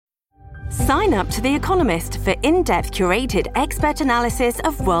Sign up to The Economist for in-depth curated expert analysis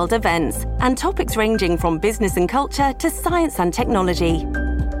of world events and topics ranging from business and culture to science and technology.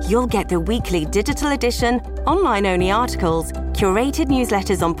 You'll get the weekly digital edition, online-only articles, curated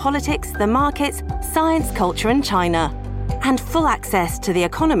newsletters on politics, the markets, science, culture and China, and full access to The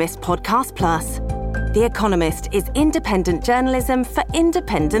Economist Podcast Plus. The Economist is independent journalism for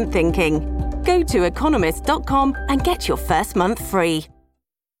independent thinking. Go to economist.com and get your first month free.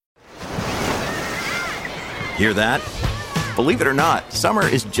 Hear that? Believe it or not, summer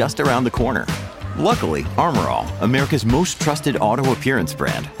is just around the corner. Luckily, Armor All, America's most trusted auto appearance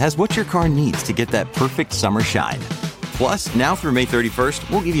brand, has what your car needs to get that perfect summer shine. Plus, now through May 31st,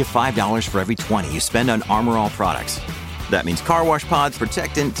 we'll give you $5 for every $20 you spend on Armor All products. That means car wash pods,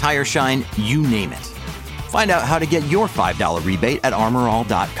 protectant, tire shine, you name it. Find out how to get your $5 rebate at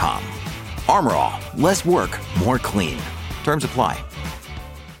armorall.com. Armor All, less work, more clean. Terms apply.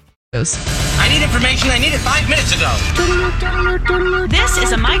 I need information. I need it 5 minutes ago. This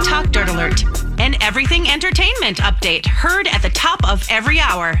is a My Talk Dirt Alert, an everything entertainment update heard at the top of every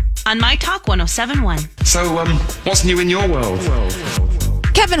hour on My Talk 107.1. So, what's new in your world?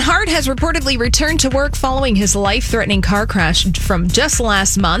 Kevin Hart has reportedly returned to work following his life-threatening car crash from just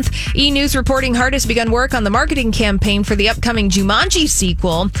last month. E! News reporting Hart has begun work on the marketing campaign for the upcoming Jumanji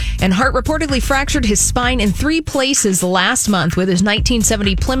sequel. And Hart reportedly fractured his spine in 3 places last month with his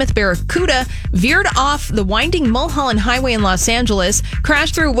 1970 Plymouth Barracuda veered off the winding Mulholland Highway in Los Angeles,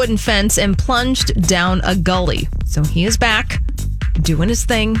 crashed through a wooden fence, and plunged down a gully. So he is back, doing his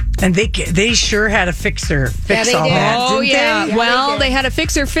thing. And they sure had a fixer fix all that. Oh, yeah. Well, they had a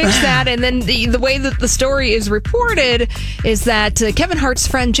fixer fix that. And then the way that the story is reported is that Kevin Hart's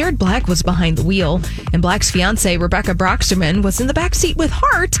friend Jared Black was behind the wheel, and Black's fiancée, Rebecca Broxterman, was in the back seat with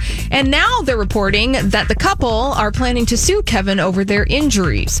Hart. And now they're reporting that the couple are planning to sue Kevin over their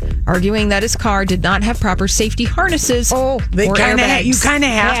injuries, arguing that his car did not have proper safety harnesses. Oh, you kind of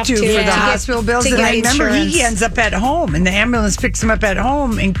have to for the hospital bills. And I remember he ends up at home, and the ambulance picks him up at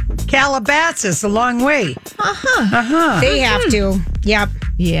home in Calabasas, a long way. They have to. Yep.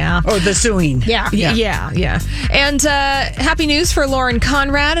 Yeah. Oh, the suing. Yeah. And happy news for Lauren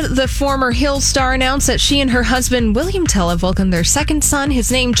Conrad. The former Hill star announced that she and her husband, William Tell, have welcomed their second son.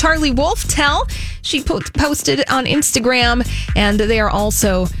 His name, Charlie Wolf Tell. She posted on Instagram, and they are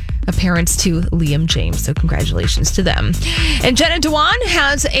also parents to Liam James, so congratulations to them. And Jenna Dewan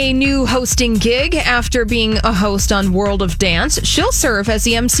has a new hosting gig after being a host on World of Dance. She'll serve as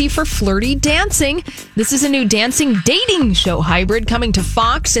the MC for Flirty Dancing. This is a new dancing dating show hybrid coming to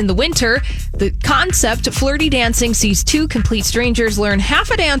Fox in the winter. The concept, Flirty Dancing, sees 2 complete strangers learn half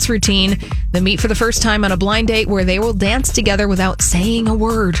a dance routine, then meet for the first time on a blind date where they will dance together without saying a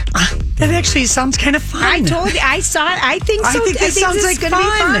word. That actually sounds kind of fun. I saw it. I think so. I think this sounds like going to be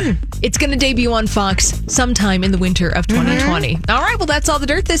fun. It's going to debut on Fox sometime in the winter of 2020. All right, well, that's all the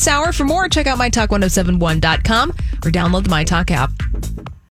dirt this hour. For more, check out mytalk1071.com or download the MyTalk app.